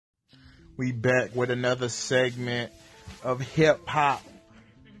We back with another segment of hip hop.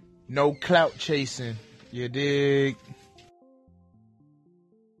 No clout chasing. You dig?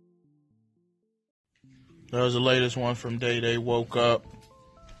 That was the latest one from Day Day Woke Up.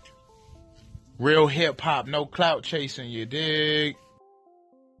 Real hip hop, no clout chasing. You dig?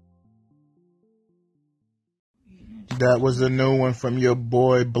 That was a new one from your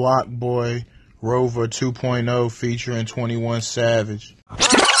boy Block Boy Rover 2.0 featuring 21 Savage.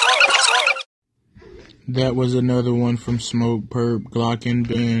 That was another one from Smoke Perp, Glock and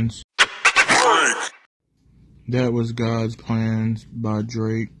Benz. That was God's Plans by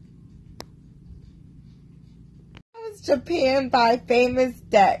Drake. That was Japan by Famous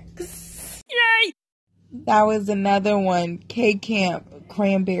Dex. Yay! That was another one, K-Camp,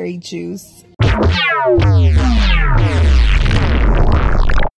 Cranberry Juice.